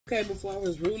Okay, before I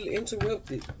was rudely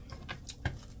interrupted,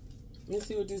 let's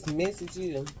see what this message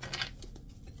is.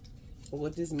 Or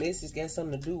what this message got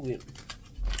something to do with.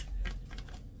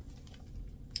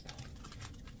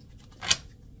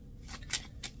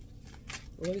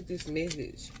 What is this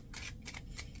message?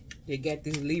 They got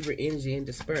this Libra energy in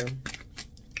the sperm.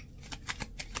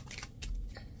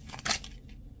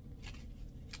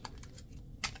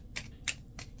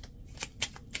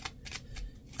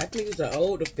 I think it's an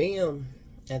older film,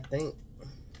 I think.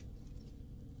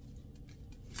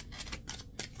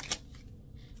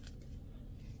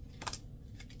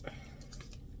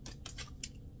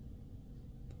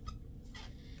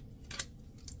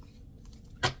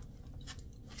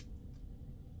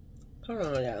 Hold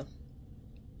on, y'all.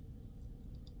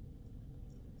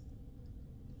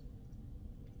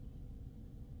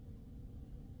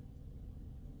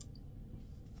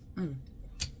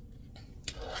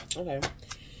 Okay.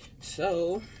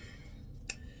 So,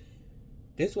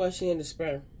 that's why she in the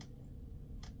sperm.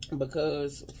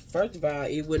 Because, first of all,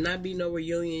 it would not be no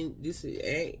reunion. This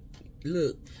is,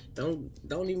 look, don't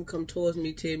even come towards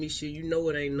me, tell me shit. You know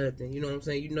it ain't nothing. You know what I'm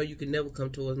saying? You know you can never come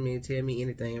towards me and tell me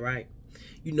anything, right?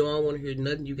 You know I don't want to hear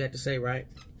nothing you got to say, right?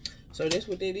 So that's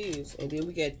what that is. And then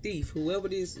we got thief, whoever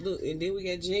this, look, and then we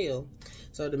got jail.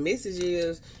 So the message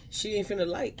is, she ain't finna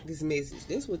like this message.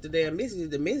 That's what the damn message is.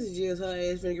 The message is her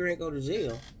ass finna go to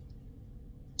jail.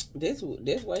 That's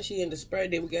why she in the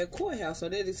spread. Then we got courthouse. So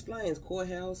that explains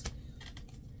courthouse,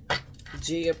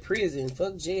 jail, prison.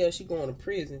 Fuck jail, she going to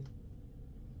prison.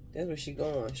 That's where she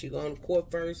going. She going to court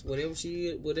first.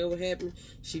 Whatever happened,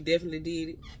 she definitely did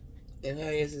it. And her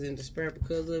ass is in despair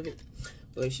because of it.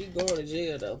 But she going to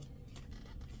jail though.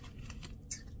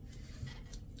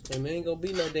 And there ain't gonna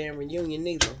be no damn reunion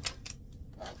neither.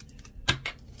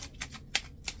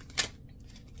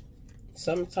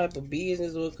 Some type of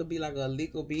business, or it could be like a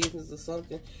legal business or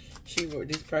something.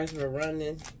 This person was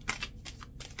running.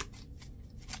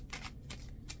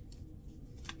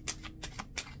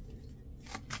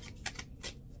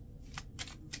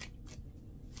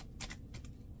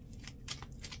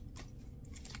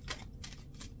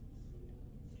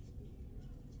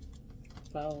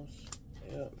 Pause.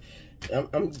 Yep.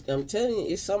 I'm telling you,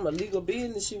 it's some illegal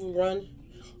business she was running,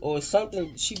 or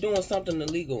something. She doing something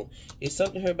illegal. It's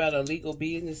something here about illegal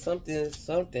business. Something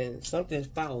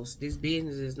false. This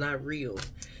business is not real.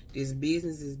 This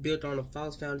business is built on a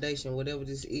false foundation. Whatever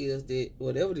this is,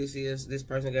 this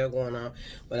person got going on.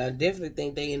 But I definitely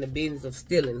think they in the business of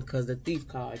stealing because the thief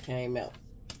card came out.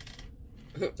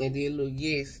 And then look,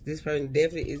 yes, this person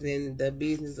definitely is in the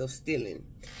business of stealing.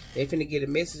 They finna get a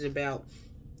message about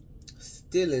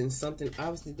stealing something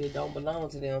obviously that don't belong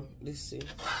to them. Let's see.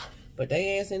 But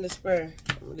they ass in the spur.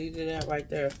 I'm gonna leave it out right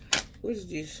there. What is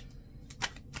this?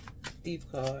 Thief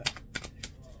card.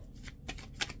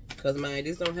 Cause man,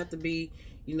 this don't have to be,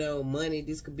 you know, money.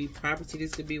 This could be property.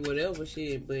 This could be whatever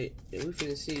shit. But we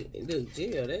finna see. Look,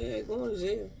 jail. They ain't going to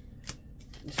jail.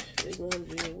 They going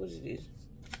to jail. What is this?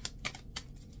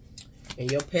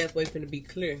 And your pathway finna be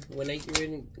clear when they get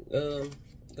ready to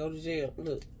go to jail.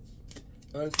 Look,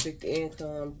 unrestricted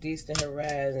income, distant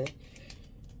horizon.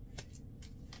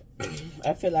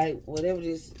 I feel like whatever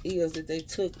this is that they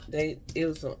took, it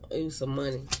was some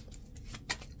money.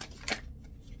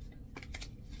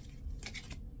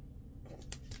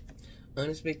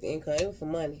 Unexpected income, it was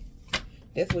some money.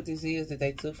 That's what this is that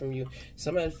they took from you.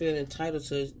 Somebody feel entitled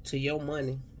to your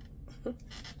money.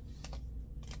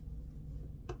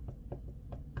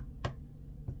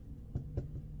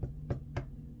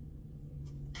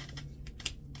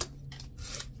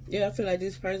 Yeah, I feel like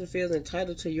this person feels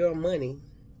entitled to your money.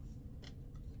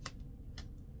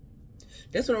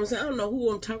 That's what I'm saying. I don't know who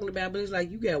I'm talking about, but it's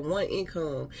like you got one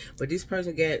income, but this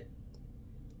person got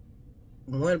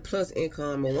 1+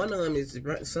 income, and one of them is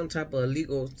some type of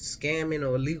illegal scamming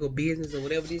or illegal business or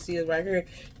whatever this is right here.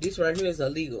 This right here is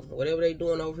illegal. Whatever they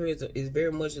doing over here is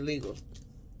very much illegal.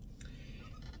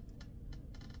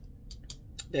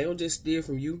 They don't just steal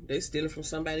from you. They stealing from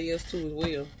somebody else too as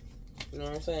well. You know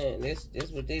what I'm saying?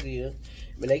 That's what they do.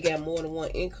 But they got more than one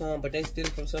income, but they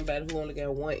stealing from somebody who only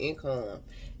got one income.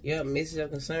 Yeah, message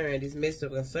of concern. This message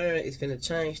of concern is finna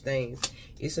change things.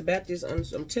 It's about this.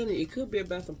 I'm telling you, it could be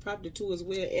about some property too as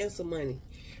well and some money.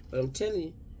 But I'm telling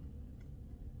you,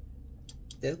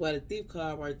 that's why the thief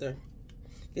card right there.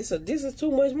 This is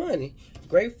too much money.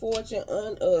 Great fortune,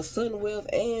 sudden wealth,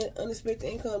 and unexpected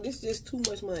income. This is just too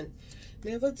much money.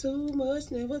 Never too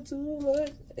much, never too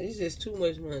much. It's just too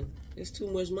much money. It's too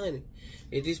much money.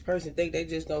 If this person think they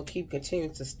just gonna keep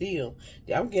continuing to steal,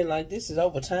 I'm getting like this is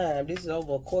over time. This is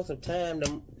over a course of time.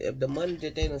 The money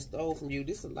that they done stole from you,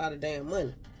 this is a lot of damn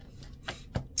money.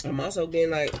 I'm also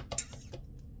getting like,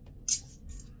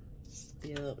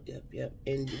 yep.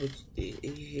 And here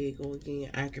you go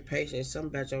again. Occupation. Something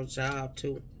about your job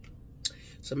too.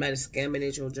 Somebody scamming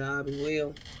at your job as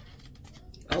well.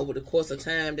 Over the course of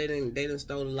time, they done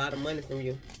stole a lot of money from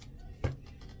you.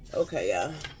 Okay,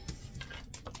 y'all.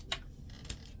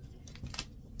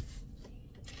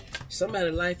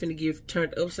 Somebody's life finna get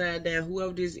turned upside down.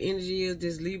 Whoever this energy is,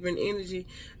 this Libran energy,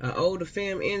 older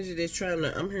fam energy that's trying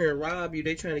to, I'm hearing rob you.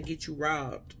 They trying to get you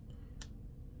robbed.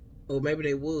 Or maybe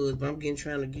they was, but I'm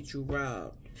trying to get you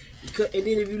robbed. And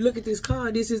then if you look at this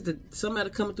card, this is somebody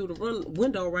coming through the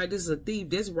window, right? This is a thief.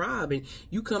 That's robbing.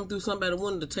 You come through somebody's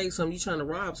window to take something. You trying to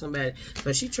rob somebody.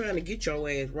 So she trying to get your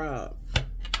ass robbed.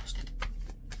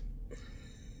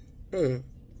 Dang,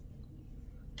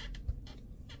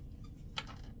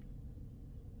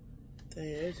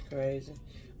 that's crazy.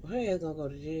 Well, her ass gonna go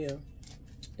to jail.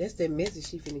 That's that message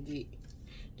she finna get.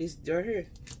 This right here.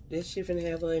 That shit finna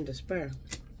have her in despair.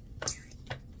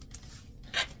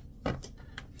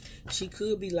 She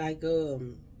could be like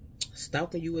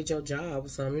stalking you at your job or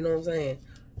something, you know what I'm saying?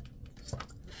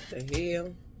 The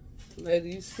hell?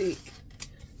 Lady, you sick.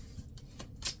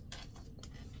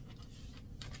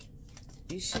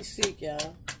 She sick,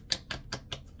 y'all.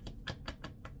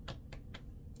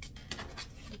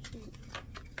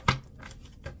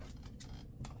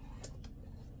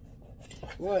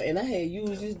 Well, and I had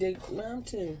used this dick. Man, I'm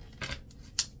telling you.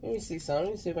 Let me see something.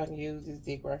 Let me see if I can use this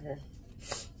dick right here.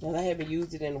 And I haven't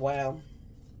used it in a while.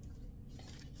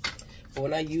 But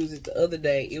when I used it the other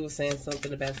day, it was saying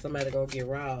something about somebody gonna get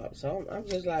robbed. So I'm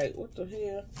just like, what the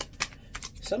hell?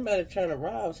 Somebody trying to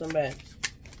rob somebody.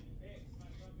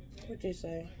 What they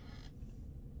say?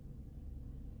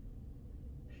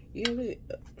 Yeah, look.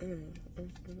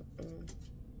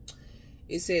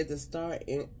 It said the star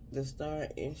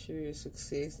ensures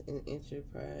success in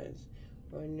enterprise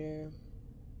or near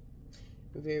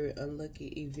very unlucky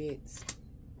events.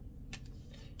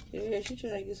 Yeah, she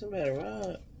trying to get somebody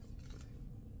robbed.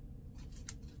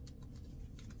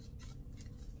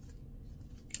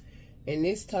 And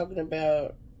it's talking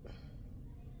about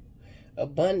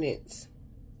abundance.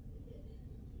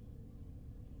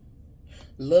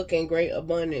 Luck and great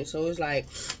abundance. So it's like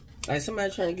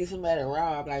somebody trying to get somebody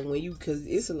robbed. Like when you, cause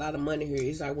it's a lot of money here.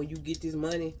 It's like when you get this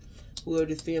money, whoever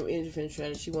this film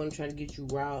industry she want to try to get you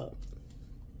robbed.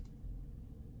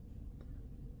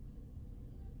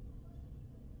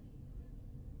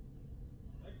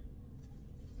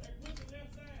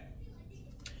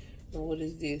 And what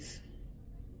is this?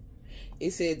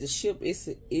 It said the ship.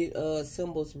 It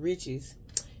symbols riches,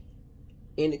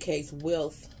 indicates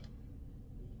wealth.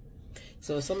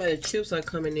 So somebody's chips are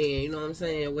coming in. You know what I'm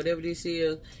saying? Whatever this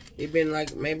is, it been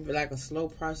like maybe like a slow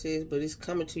process, but it's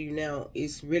coming to you now.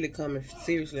 It's really coming.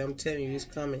 Seriously, I'm telling you, it's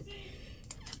coming.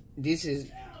 This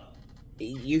is.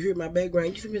 You hear my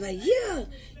background, you feel me like, yeah.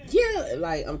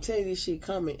 Like, I'm telling you, this shit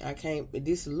coming. I can't.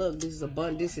 This is luck. This is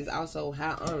abundance. This is also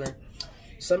high honor.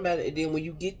 Somebody, then when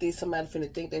you get this, somebody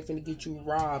finna think they finna get you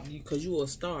robbed because you a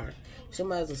star.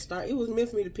 Somebody's a star. It was meant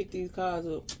for me to pick these cards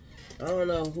up. I don't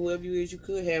know. Whoever you is, you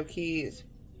could have kids.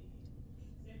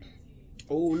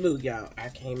 Oh, look, y'all. I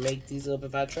can't make these up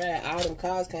if I try. All them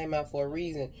cards came out for a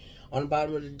reason. On the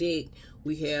bottom of the deck,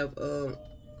 we have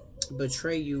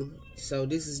betray you. So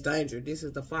this is danger. This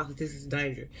is the fox. This is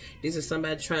danger. This is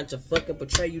somebody trying to fucking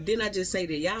betray you. Didn't I just say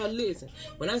that? Y'all listen.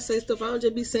 When I say stuff, I don't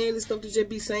just be saying this stuff to just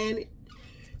be saying it.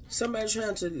 Somebody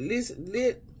trying to listen.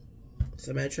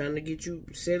 Somebody trying to get you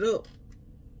set up.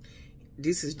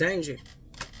 This is danger.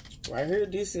 Right here,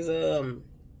 this is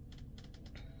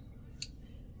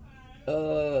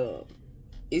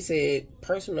it said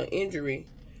personal injury.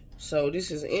 So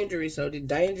this is injury. So the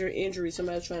danger, injury,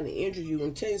 somebody trying to injure you.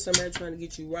 I'm telling you, somebody trying to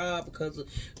get you robbed because of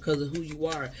who you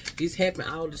are. This happen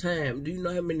all the time. Do you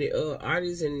know how many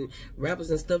artists and rappers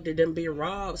and stuff that done been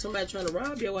robbed? Somebody trying to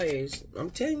rob your ass.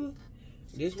 I'm telling you,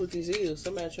 this what this is.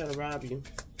 Somebody trying to rob you.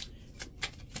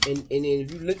 And then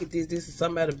if you look at this, this is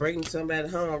somebody breaking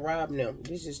somebody's home, robbing them.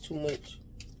 This is too much.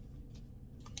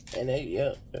 And they,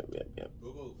 yep.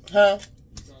 Huh?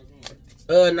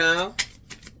 Now.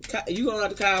 You gonna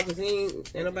have to call because he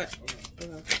ain't nobody.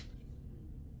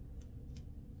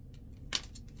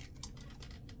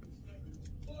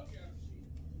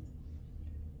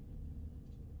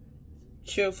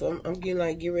 Cheerful. I'm getting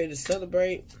like, get ready to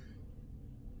celebrate.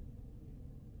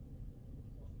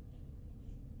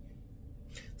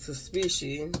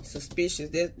 Suspicious.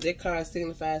 That card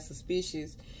signifies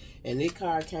suspicious, and that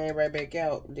card came right back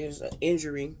out. There's an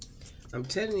injury. I'm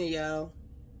telling you, y'all.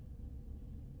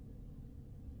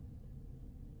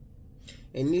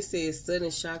 And this says sudden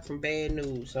shock from bad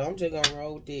news. So I'm just gonna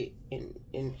roll with it.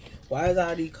 And why is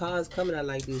all these cards coming out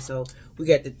like this? So we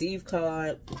got the thief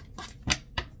card.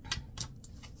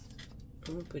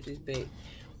 I'm gonna put this back.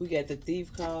 We got the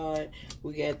thief card.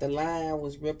 We got the lion,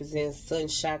 which represents sudden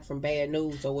shock from bad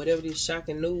news. So whatever this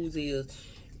shocking news is,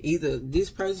 either this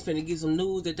person finna get some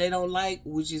news that they don't like,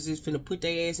 which is just finna put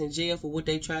their ass in jail for what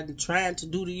they trying to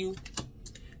do to you.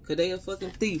 Cause they a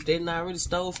fucking thief. They not already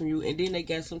stole from you, and then they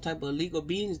got some type of illegal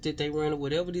business that they run or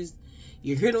whatever this.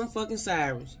 You hear them fucking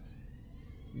sirens.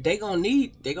 They gonna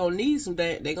need some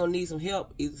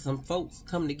help. Either some folks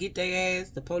coming to get their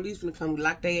ass, the police finna come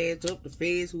lock their ass up, the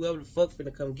feds, whoever the fuck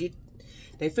finna come get.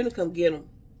 They finna come get them.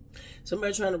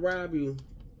 Somebody trying to rob you,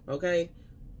 okay?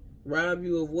 Rob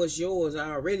you of what's yours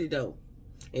already though,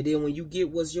 and then when you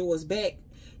get what's yours back,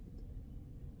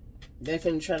 they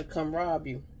finna try to come rob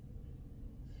you.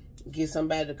 Get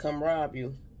somebody to come rob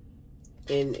you.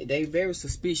 And they very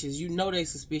suspicious. You know they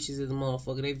suspicious as a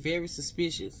motherfucker. They very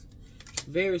suspicious.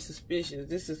 Very suspicious.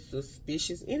 This is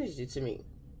suspicious energy to me.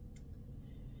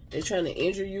 They trying to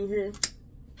injure you here.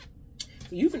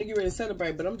 You finna get ready to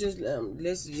celebrate, but I'm just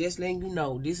just letting you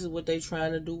know this is what they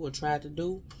trying to do or try to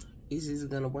do. Is it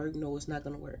gonna work? No, it's not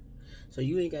gonna work. So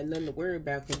you ain't got nothing to worry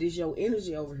about, because this your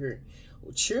energy over here.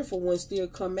 Cheerful ones still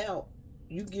come out.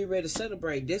 You get ready to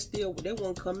celebrate. They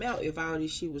won't come out if all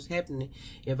this shit was happening.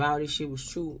 If all this shit was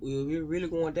true. If we're really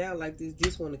going down like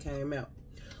this one that came out.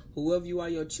 Whoever you are,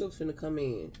 your chips finna come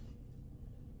in.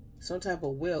 Some type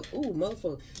of wealth. Ooh,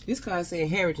 motherfucker. This card say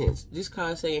inheritance. This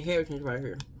card say inheritance right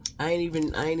here. I ain't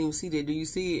even see that. Do you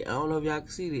see it? I don't know if y'all can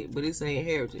see that, but it's saying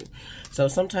inheritance. So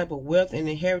some type of wealth and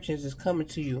inheritance is coming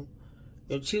to you.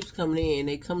 Your chips coming in, and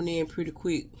they coming in pretty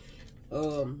quick.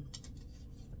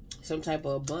 Some type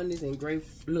of abundance and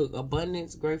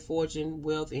abundance, great fortune,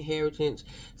 wealth, inheritance.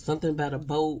 Something about a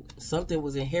boat. Something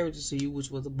was inherited to you,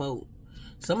 which was a boat.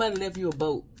 Somebody left you a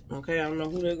boat. Okay, I don't know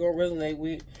who they're gonna resonate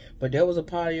with, but that was a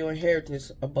part of your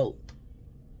inheritance, a boat.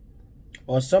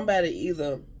 Or somebody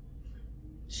either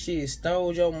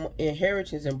stole your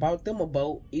inheritance and bought them a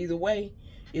boat. Either way,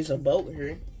 it's a boat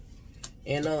here.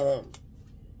 And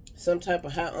some type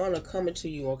of high honor coming to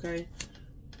you, okay?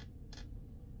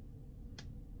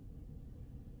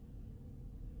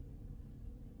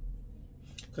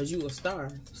 Because you a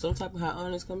star. Some type of high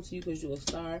honors come to you because you a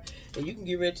star. And you can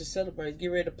get ready to celebrate. Get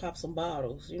ready to pop some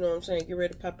bottles. You know what I'm saying? Get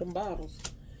ready to pop them bottles.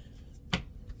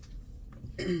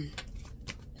 And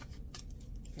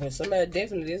somebody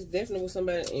this definitely was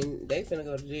somebody, and they finna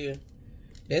go to jail.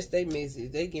 That's their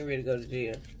message. They getting ready to go to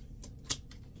jail.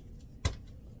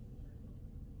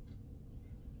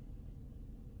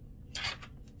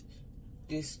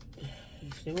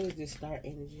 What is this star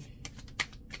energy?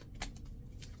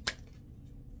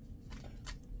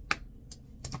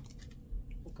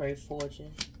 Great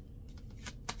fortune.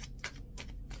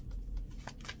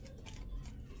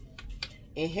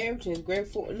 Inheritance, great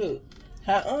fortune. Look,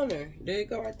 high honor. There you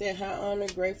go right there. High honor,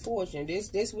 great fortune.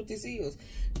 This what this is.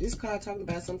 This card talking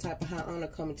about some type of high honor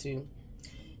coming to you.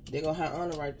 There go high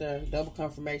honor right there. Double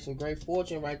confirmation. Great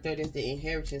fortune right there. That's the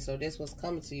inheritance. So that's what's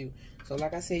coming to you. So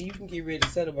like I said, you can get ready to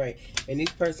celebrate. And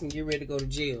this person get ready to go to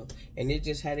jail. And it's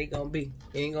just how they gonna be.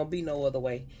 It ain't gonna be no other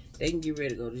way. They can get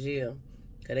ready to go to jail.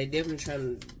 Cause they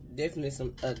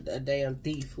definitely a damn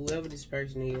thief, whoever this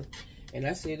person is. And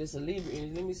I said it's a Libra.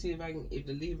 And let me see if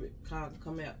the Libra card can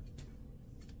come out.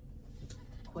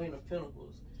 Queen of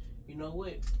Pentacles. You know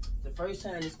what? The first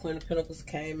time this Queen of Pentacles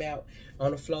came out on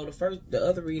the floor, the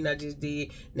other reading I just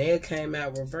did, now it came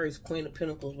out reverse. Queen of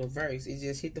Pentacles reverse. It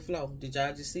just hit the floor. Did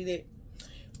y'all just see that?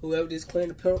 Whoever this Queen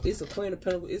of Pentacles, it's a Queen of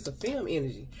Pentacles. It's a film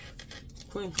energy.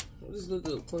 Queen. Let's look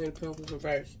up Queen of Pentacles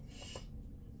reverse.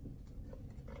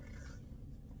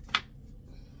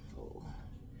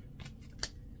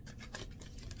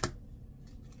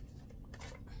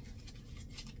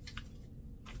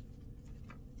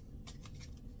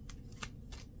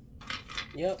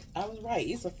 Yep, I was right.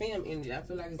 It's a fam energy. I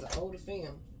feel like it's an older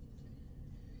fam.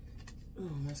 Oh,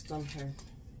 my stomach hurt.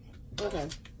 Okay.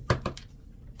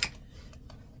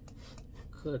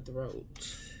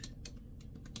 Cutthroat.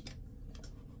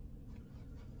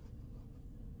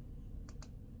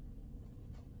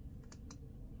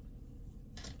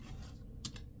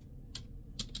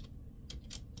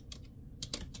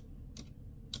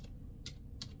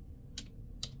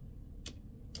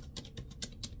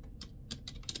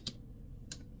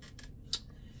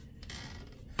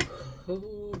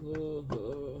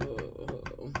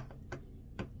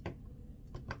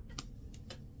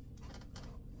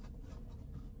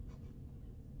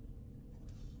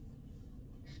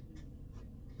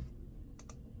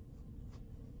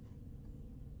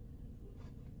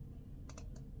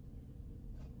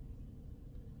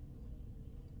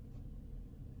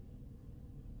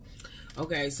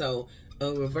 Okay, so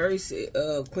reverse,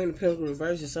 Queen of Pentacles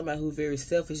reverse is somebody who's very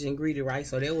selfish and greedy, right?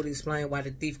 So that would explain why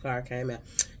the Thief card came out.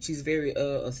 She's very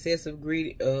obsessive,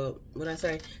 greedy. What I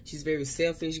say? She's very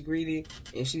selfish, greedy,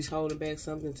 and she's holding back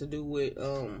something to do with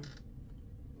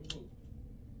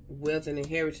wealth and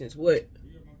inheritance. What?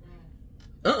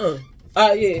 Oh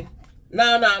yeah.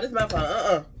 No, this is my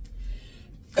phone.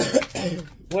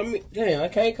 Damn, I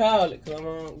can't call it because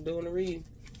I'm doing the reading.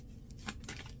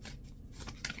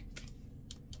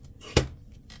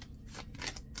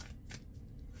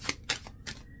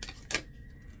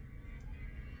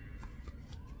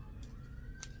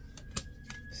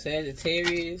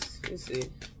 Sagittarius. Let's see.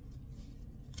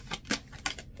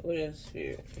 What else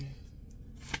here?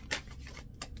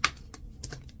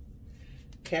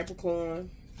 Capricorn.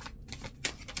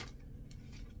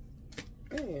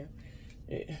 Yeah.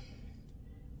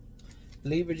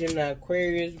 Libra, Gemini,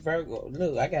 Aquarius, Virgo.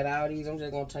 Look, I got all these. I'm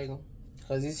just going to take them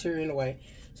because it's here anyway.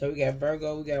 So we got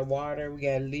Virgo, we got water, we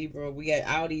got Libra, we got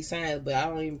all these signs, but I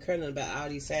don't even care nothing about all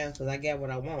these signs because I got what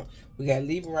I want. We got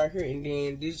Libra right here, and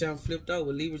then this jump flipped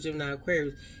over. Libra, Gemini,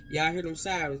 Aquarius. Y'all hear them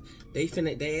sirens? They ass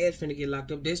finna get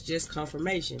locked up. This just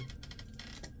confirmation.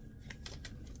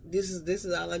 This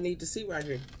is all I need to see right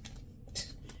here.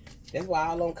 That's why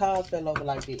all them cards fell over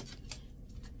like this.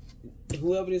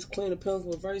 Whoever this Queen of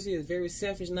Pentacles reverse is very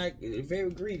selfish, very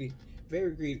greedy.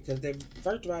 Very greedy, because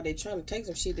first of all, they trying to take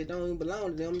some shit that don't even belong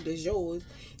to them, that's yours,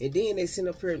 and then they sit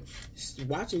up here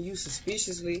watching you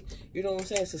suspiciously, you know what I'm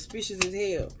saying, suspicious as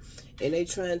hell, and they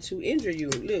trying to injure you.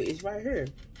 Look, it's right here.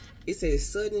 It says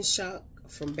sudden shock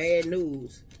from bad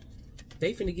news.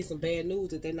 They finna get some bad news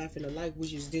that they not finna like,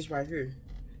 which is this right here.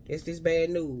 That's this bad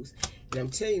news, and I'm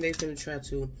telling you, they finna try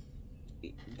to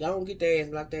go and get their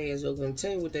ass, lock their ass up. I'm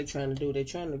telling you what they're trying to do. They're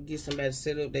trying to get somebody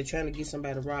set up. They're trying to get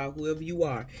somebody robbed, whoever you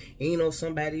are. And you know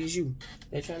somebody is you.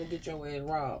 They're trying to get your ass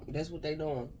robbed. That's what they're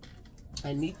doing.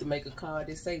 I need to make a card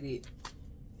that say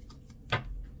that.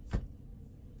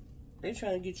 They're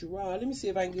trying to get you robbed. Let me see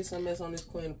if I can get something else on this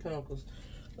Queen of Pentacles.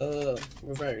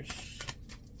 Reverse.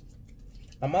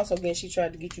 I'm also getting she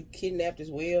tried to get you kidnapped as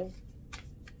well.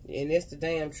 And that's the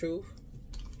damn truth.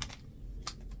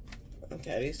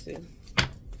 Okay, let's see.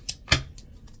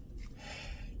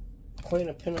 Queen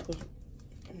of Pentacles.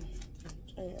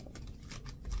 Damn.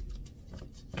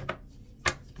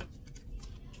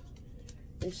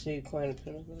 Let's see, Queen of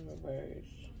Pentacles reverse.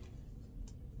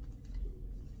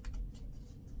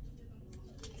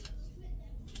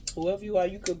 Whoever you are,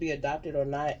 you could be adopted or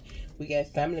not. We got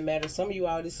family matters. Some of you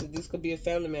all, this could be a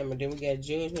family member. Then we got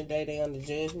Judgment Day. They under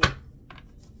judgment.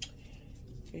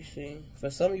 You see, for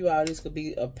some of you all, this could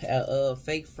be a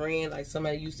fake friend, like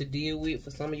somebody you used to deal with.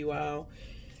 For some of you all,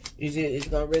 it's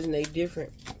gonna resonate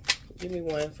different. Give me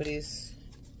one for this,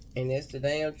 and that's the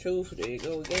damn truth. There you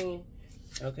go again.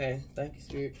 Okay, thank you,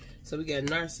 Spirit. So we got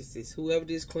narcissists. Whoever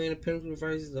this Queen of Pentacles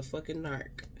reverse is a fucking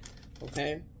narc.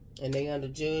 Okay, and they under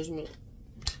judgment,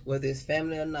 whether it's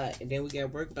family or not. And then we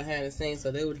got working behind the scenes.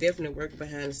 So they were definitely working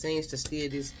behind the scenes to steal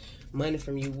this money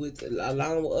from you,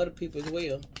 along with other people as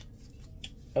well.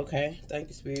 Okay, thank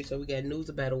you, Spirit. So we got news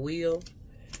about a will.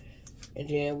 And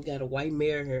then we got a white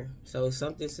male here. So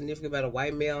something significant about a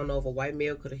white male. I don't know if a white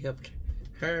male could have helped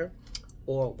her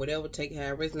or whatever. Take it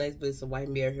how it resonates, but it's a white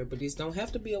male here. But this don't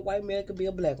have to be a white male. It could be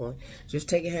a black one. Just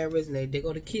take it how it resonates. They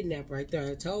go to kidnap right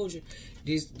there. I told you.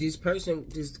 This person,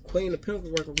 this Queen of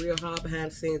Pentacles working real hard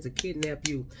behind the scenes to kidnap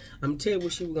you. I'm telling you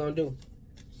what she was going to do.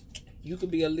 You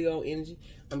could be a Leo energy.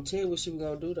 I'm telling you what she was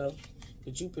going to do, though.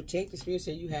 But you protect the Spirit,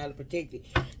 said you had to protect it.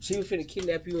 She was finna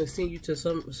kidnap you and send you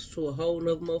to a whole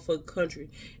nother motherfucking country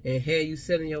and have you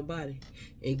selling your body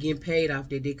and getting paid off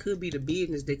that. They could be the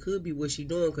business. They could be what she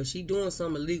doing, because she doing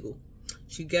something illegal.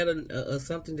 She got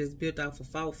something that's built off a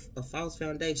false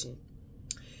foundation.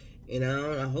 And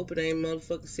I hope it ain't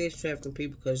motherfucking sex trafficking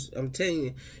people, because I'm telling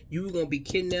you, you were going to be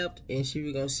kidnapped and she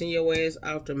was going to send your ass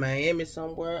out to Miami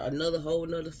somewhere, whole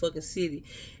nother fucking city,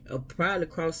 or probably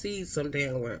cross seas some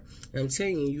damn where. And I'm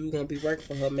telling you, you were going to be working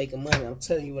for her, making money. I'm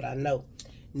telling you what I know.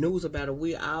 News about a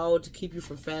will, all to keep you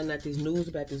from finding out this news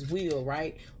about this will,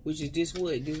 right? Which is this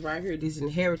wood, this right here, this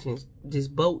inheritance, this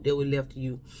boat that was left to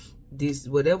you. This,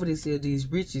 whatever this is, these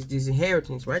riches, this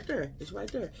inheritance, right there. It's right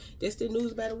there. That's the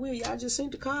news about the will. Y'all just seen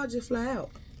the car just fly out.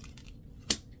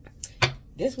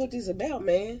 That's what this about,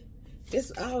 man.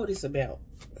 That's all this about.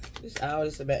 It's all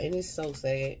this about. And it's so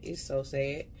sad. It's so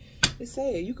sad. It's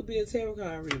sad. You could be a tarot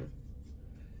card reader.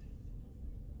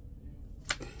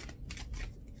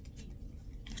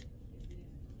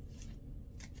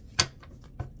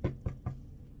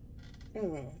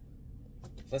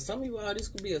 For some of you all, this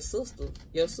could be a sister.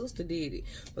 Your sister did it.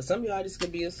 For some of y'all, this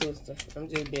could be a sister. I'm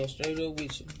just being straight up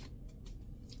with you.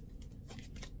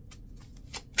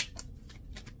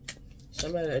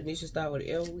 Somebody initial start with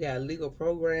L. We got a legal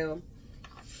program.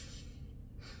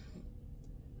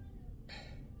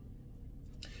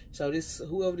 So this,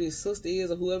 whoever this sister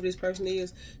is or whoever this person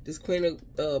is, this Queen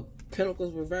of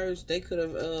Pentacles reversed, they could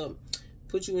have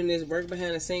put you in this work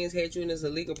behind the scenes, had you in this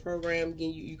illegal program.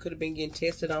 Again, you could have been getting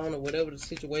tested on or whatever the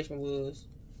situation was.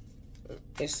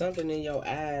 It's something in your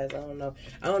eyes. I don't know.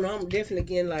 I'm definitely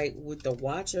getting like with the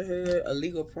watcher here,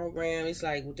 illegal program. It's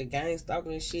like with the gang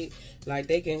stalking and shit. Like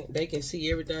they can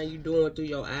see everything you doing through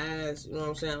your eyes. You know what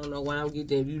I'm saying? I don't know why I'm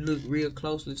getting. If you look real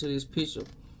closely to this picture,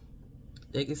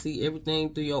 they can see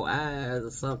everything through your eyes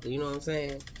or something. You know what I'm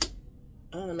saying?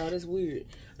 I don't know. That's weird.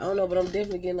 I don't know, but I'm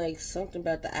definitely getting like something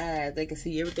about the eyes. They can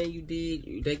see everything you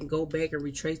did. They can go back and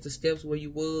retrace the steps where you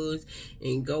was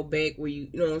and go back where you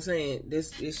know what I'm saying?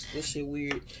 This shit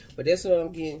weird. But that's what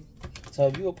I'm getting. So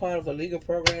if you were part of a legal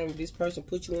program, this person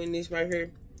put you in this right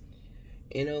here,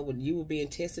 you know, you were being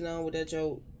tested on without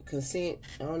your consent.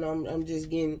 I don't know. I'm just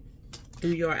getting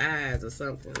through your eyes or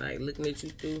something. Like looking at you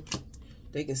through.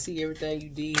 They can see everything you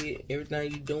did,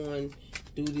 everything you doing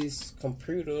through this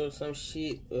computer or some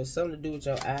shit, or something to do with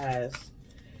your eyes.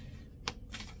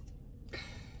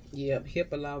 Yep,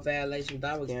 HIPAA law violation,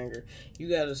 doppelganger. You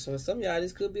got some of y'all,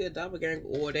 this could be a doppelganger,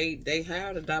 or they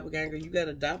hired a doppelganger. You got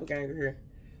a doppelganger here,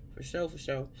 for sure, for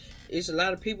sure. It's a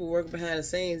lot of people working behind the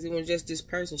scenes. It wasn't just this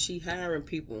person. She hiring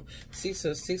people. Six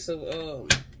of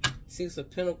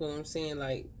Pentacles. I'm saying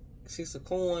like 6 of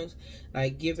Coins,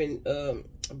 like giving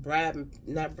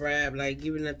not bribe, like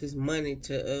giving up this money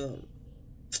to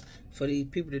for these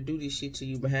people to do this shit to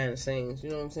you behind the scenes. You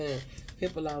know what I'm saying?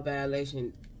 HIPAA law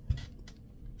violation,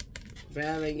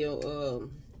 violating your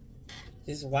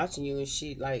just watching you and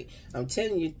shit. Like I'm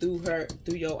telling you,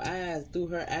 through your eyes, through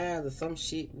her eyes or some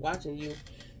shit, watching you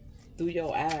through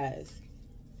your eyes,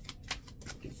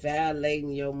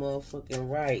 violating your motherfucking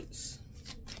rights.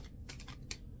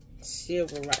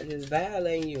 Silver right, just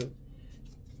violating you.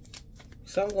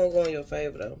 Something gonna go in your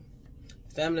favor though.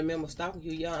 Family member stalking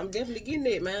you, y'all. I'm definitely getting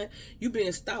it, man. You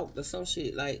being stalked or some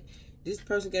shit. Like this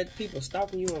person got people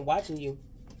stalking you and watching you.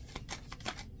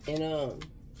 And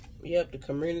yep, the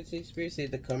community, Spirit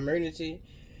said the community,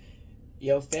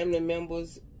 your family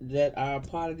members that are a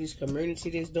part of this community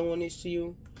that's doing this to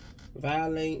you,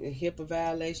 violating HIPAA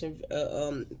violation,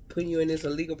 putting you in this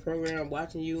illegal program,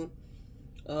 watching you.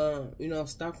 You know,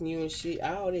 stalking you and shit,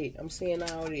 all that. I'm saying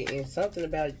all that, and something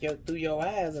about through your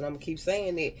eyes, and I'm gonna keep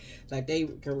saying that. Like they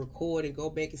can record and go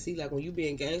back and see, like when you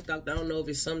being gang stalked. I don't know if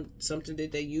it's something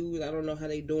that they use. I don't know how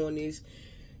they doing this,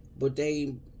 but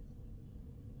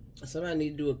somebody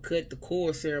need to do a cut the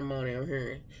cord ceremony. I'm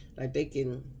hearing like they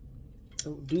can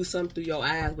do something through your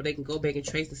eyes, where they can go back and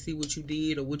trace and see what you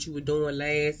did or what you were doing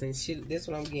last and shit. That's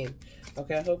what I'm getting.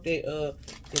 Okay, I hope that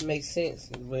it makes sense,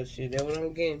 but shit, that's what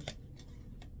I'm getting.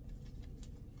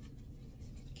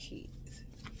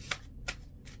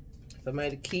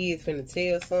 Somebody the kids finna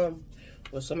tell something,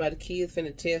 or somebody the kids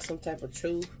finna tell some type of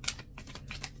truth.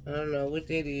 I don't know what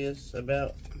that is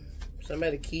about.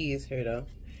 Somebody the kids here though,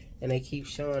 and they keep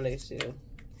showing themselves.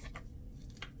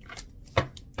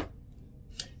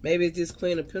 Maybe it's this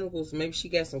Queen of Pentacles. Maybe she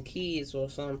got some kids or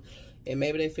something, and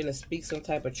maybe they finna speak some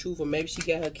type of truth, or maybe she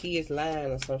got her kids lying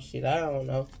or some shit. I don't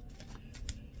know.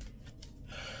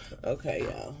 Okay,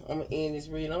 y'all. I'm gonna end this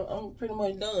read. I'm pretty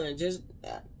much done. Just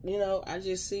you know, I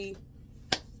just see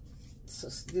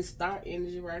this star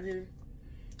energy right here,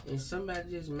 and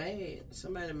somebody just mad.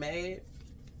 Somebody mad.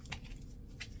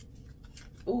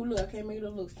 Oh, look, I can't make it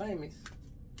look famous.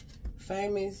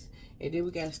 Famous, and then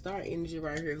we got star energy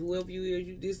right here. Whoever you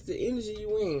is, this is the energy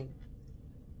you in.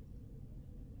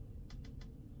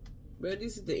 Bro,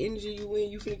 this is the energy you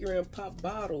in. You figure and pop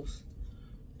bottles.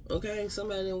 Okay,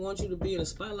 somebody didn't want you to be in the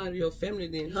spotlight of your family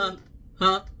then, huh?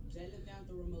 Huh?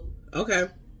 Okay.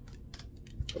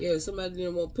 Yeah, somebody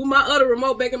didn't want... Put my other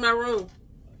remote back in my room.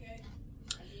 Okay.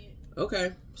 I did.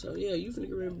 Okay. So, yeah, you finna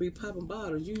get ready to be popping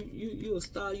bottles. You a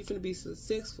star. You finna be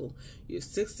successful. You're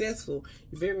successful.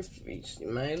 You're very...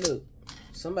 Man, look.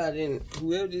 Somebody didn't...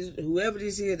 Whoever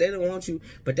this is, they don't want you.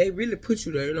 But they really put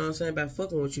you there. You know what I'm saying? By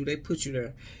fucking with you, they put you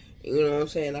there. You know what I'm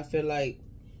saying? I feel like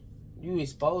you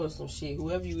exposed some shit.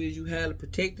 Whoever you is, you highly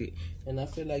protected. And I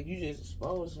feel like you just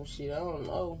exposed some shit. I don't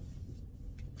know.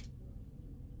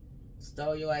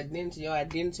 Stole your identity. Your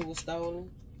identity was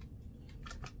stolen.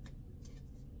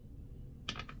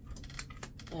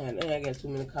 Man, I got too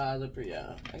many cards up here,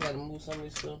 y'all. I gotta move some of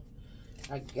this stuff.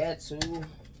 I got to.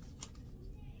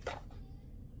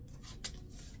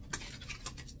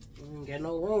 Ain't got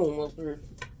no room up here.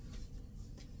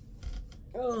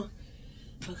 Oh,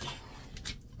 okay.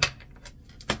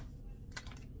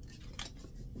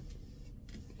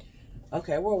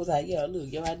 Okay, where was I? Yeah,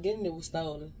 look, your identity was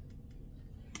stolen.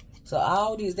 So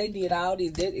all this, they did all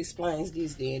this. That explains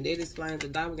this. Then that explains the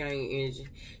doppelganger energy.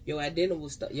 Your identity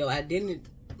was your identity.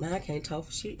 Man, I can't talk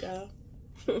for shit, y'all.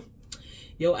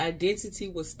 Your identity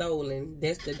was stolen.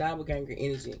 That's the doppelganger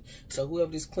energy. So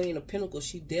whoever this Queen of Pentacles,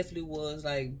 she definitely was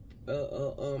like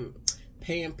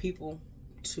paying people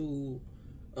to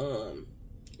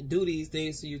do these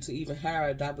things to you, to even hire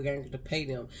a doppelganger to pay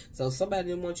them. So somebody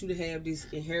didn't want you to have this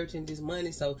inheritance, this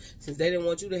money. So since they didn't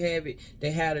want you to have it,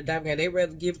 they hired a doppelganger. They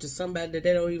rather give it to somebody that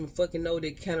they don't even fucking know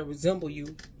that kind of resemble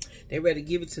you. They rather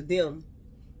give it to them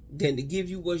than to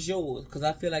give you what's yours. Because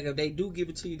I feel like if they do give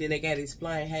it to you, then they got to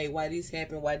explain, hey, why this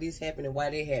happened, and why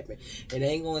that happened. And they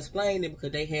ain't going to explain it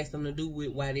because they had something to do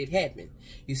with why that happened.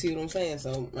 You see what I'm saying?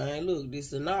 So, man, look, this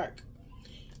is an arc.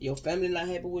 Your family not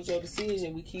happy with your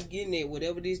decision. We keep getting it.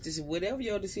 Whatever whatever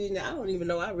your decision, I don't even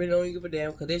know. I really don't give a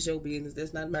damn because that's your business.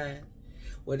 That's not mine.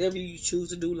 Whatever you choose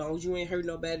to do, long as you ain't hurt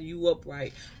nobody, you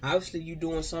upright. Obviously, you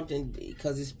doing something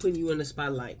because it's putting you in the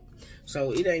spotlight.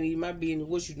 So it ain't even my business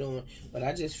what you doing. But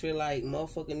I just feel like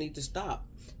motherfucker need to stop.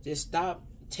 Just stop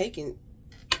taking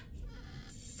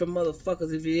from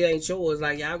motherfuckers if it ain't yours.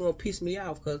 Like, y'all gonna piss me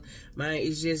off because, man,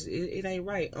 it's just, it ain't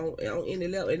right on any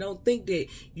level. And don't think that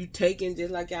you taking,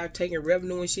 just like y'all taking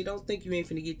revenue and shit, don't think you ain't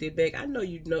finna get that back. I know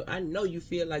you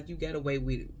feel like you got away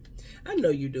with it. I know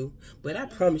you do. But I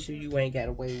promise you, you ain't got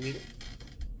away with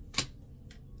it.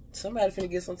 Somebody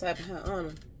finna get some type of high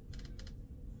honor.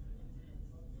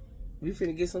 We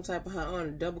finna get some type of high honor.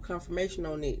 Double confirmation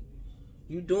on it.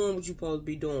 You doing what you supposed to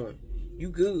be doing. You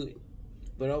good.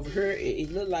 But over here,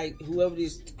 it look like whoever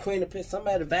this Queen of Pentacles,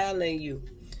 somebody violating you.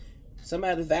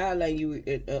 Somebody violating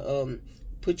you.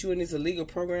 Put you in this illegal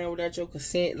program without your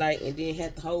consent, like, and then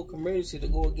had the whole community to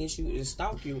go against you and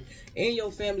stalk you. And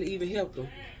your family even helped them.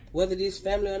 Whether this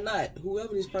family or not,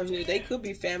 whoever this person is, they could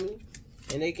be family.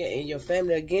 And and your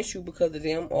family against you because of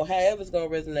them, or however it's gonna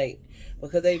resonate.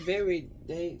 Because I ain't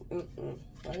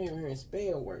even hearing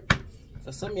spell work.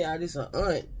 For some of y'all, this an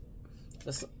aunt.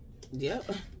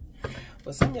 Yep.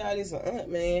 But some of y'all, this an aunt,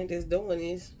 man, that's doing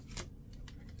this.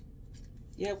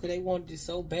 Yeah, because they wanted it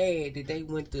so bad that they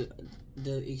went to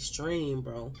the extreme,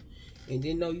 bro. And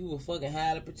didn't know you were fucking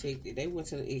highly protected. They went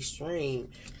to the extreme.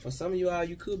 For some of y'all,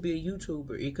 you could be a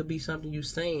YouTuber. It could be something you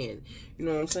saying. You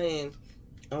know what I'm saying?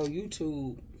 On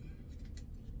YouTube.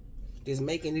 Just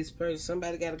making this person.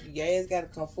 Somebody your ass gotta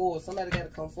come forward. Somebody gotta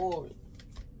come forward.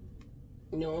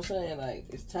 You know what I'm saying? Like,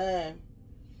 it's time.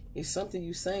 It's something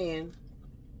you saying.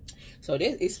 So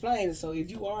that explains. So if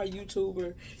you are a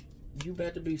YouTuber, you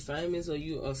about to be famous, or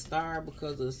you a star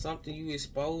because of something you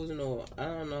exposing, or I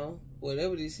don't know,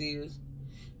 whatever this is.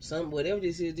 Whatever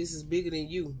this is bigger than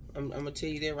you. I'm gonna tell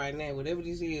you that right now. Whatever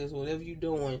this is, whatever you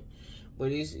doing,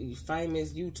 but it's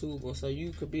famous YouTuber. So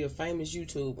you could be a famous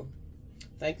YouTuber.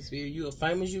 Thank you, Spirit. You a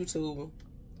famous YouTuber,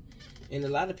 and a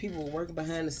lot of people are working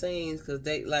behind the scenes because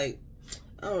they like,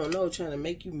 I don't know, trying to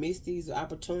make you miss these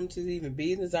opportunities, even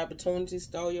business opportunities,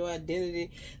 stole your identity.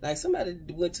 Like, somebody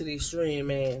went to the extreme,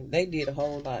 man. They did a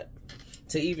whole lot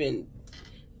to even,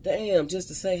 damn, just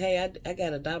to say, hey, I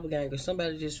got a doppelganger.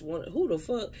 Somebody just wanted, who the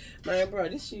fuck? Man, bro,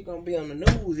 this shit gonna be on the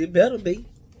news. It better be.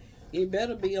 It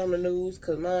better be on the news,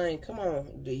 because, man, come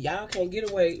on. Y'all can't get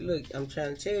away. Look, I'm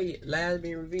trying to tell you, lies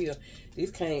being revealed.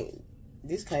 This can't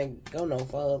go no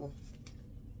further.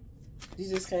 You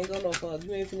just can't go no further.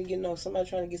 You ain't finna get somebody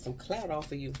trying to get some clout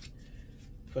off of you.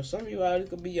 For some of you out, it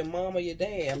could be your mom or your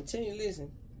dad. I'm telling you,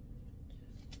 listen.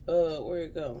 Where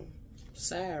it go?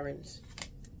 Sirens.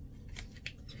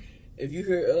 If you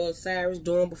hear sirens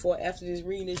doing before, after this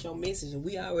reading, it's your message. And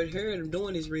we already heard them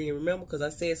doing this reading, remember? Because I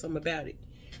said something about it.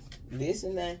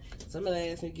 Listen now. Some of that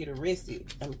ass finna get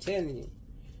arrested. I'm telling you.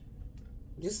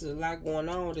 This is a lot going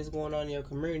on that's going on in your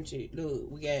community.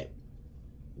 Look, we got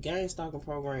gang stalking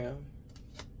program.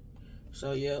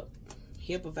 So, yep.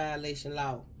 HIPAA violation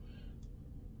law.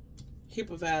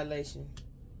 HIPAA violation.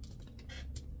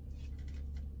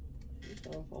 This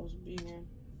not supposed to be here.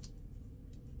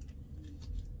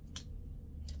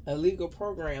 Illegal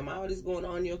program. All this going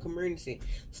on in your community.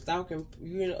 Stalking.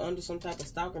 You're under some type of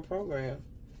stalking program.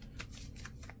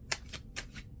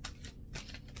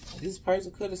 This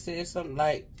person could have said something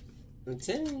like, I'm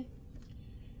telling you,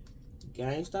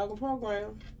 gang stalking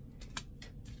program.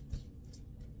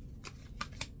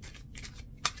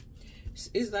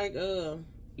 It's like,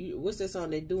 what's that song?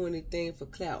 They do anything for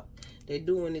clout. They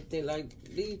do anything, like,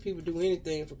 these people do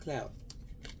anything for clout.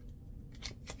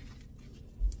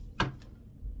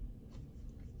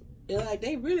 And like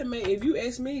they really made, if you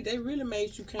ask me, they really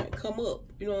made you come up.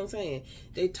 You know what I'm saying?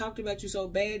 They talked about you so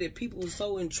bad that people were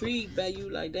so intrigued by you.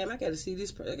 Like, damn, I got to see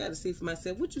this. I got to see for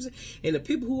myself. What you say? And the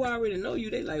people who already know you,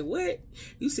 they like, what?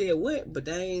 You said what? But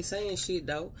they ain't saying shit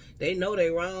though. They know they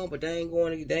wrong, but they ain't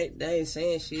going to. They ain't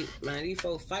saying shit. Man, these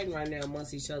folks fighting right now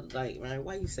amongst each other. Like, man,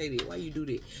 why you say that? Why you do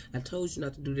that? I told you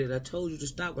not to do that. I told you to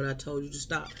stop when I told you to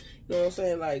stop. You know what I'm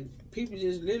saying? Like, people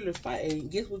just literally fight.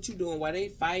 And guess what you doing while they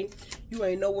fighting? You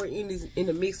ain't nowhere in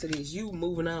the mix of this. You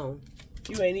moving on.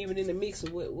 You ain't even in the mix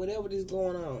of whatever this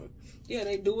going on. Yeah,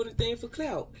 they doing the thing for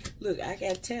clout. Look, I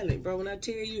got talent, bro. When I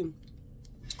tell you,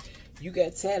 you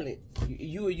got talent.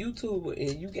 You a YouTuber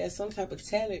and you got some type of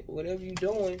talent. Whatever you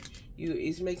doing,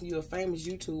 it's making you a famous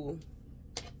YouTuber.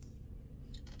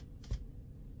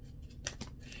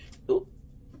 Oop.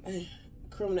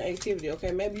 Criminal activity.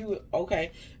 Okay, maybe you a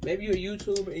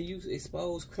YouTuber and you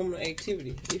expose criminal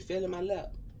activity. It fell in my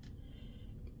lap.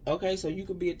 Okay, so you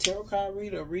could be a tarot card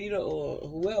reader, or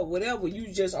whatever.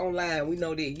 You just online. We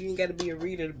know that you ain't got to be a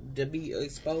reader to be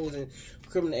exposing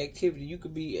criminal activity. You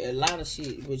could be a lot of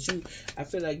shit, but I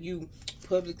feel like you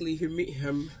publicly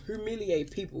humiliate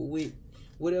people with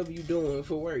whatever you doing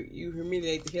for work. You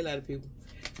humiliate the hell out of people.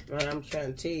 Right, I'm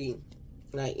trying to tell you.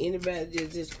 Like, anybody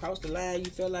just cross the line,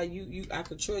 you feel like I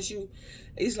could trust you.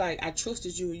 It's like I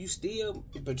trusted you and you still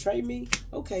betray me.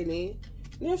 Okay, then.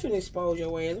 I'm finna expose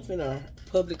your ass. I'm finna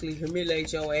publicly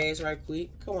humiliate your ass right quick.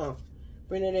 Come on.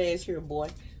 Bring that ass here, boy.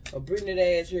 Or bring that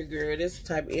ass here, girl. That's the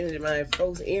type of energy, man.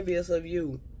 Folks envious of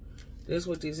you. That's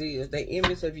what this is. They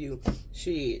envious of you.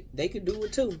 Shit, they could do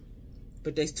it too.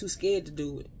 But they too scared to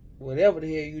do it. Whatever the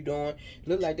hell you doing,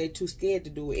 look like they too scared to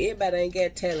do it. Everybody ain't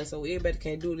got talent, so everybody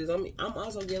can't do this. I'm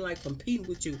also getting like competing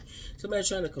with you. Somebody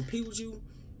trying to compete with you,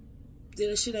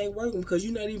 then that shit ain't working because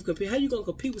you're not even competing. How you gonna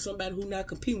compete with somebody who not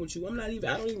competing with you? I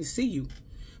don't even see you,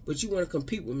 but you want to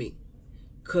compete with me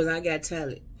because I got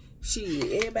talent.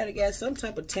 Shit, everybody got some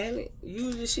type of talent.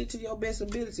 Use this shit to your best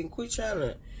ability and quit trying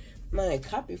to, man,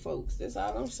 copy folks. That's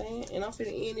all I'm saying. And I'm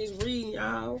finna end this reading,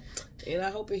 y'all. And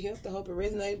I hope it helped. I hope it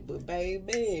resonated. But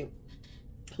baby,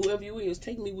 whoever you is,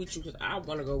 take me with you because I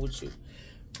want to go with you.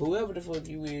 Whoever the fuck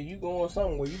you is, you going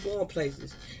somewhere. You going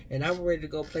places. And I'm ready to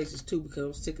go places too because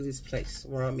I'm sick of this place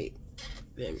where I'm at.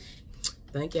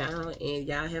 Thank y'all. And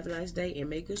y'all have a nice day and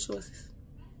make good choices.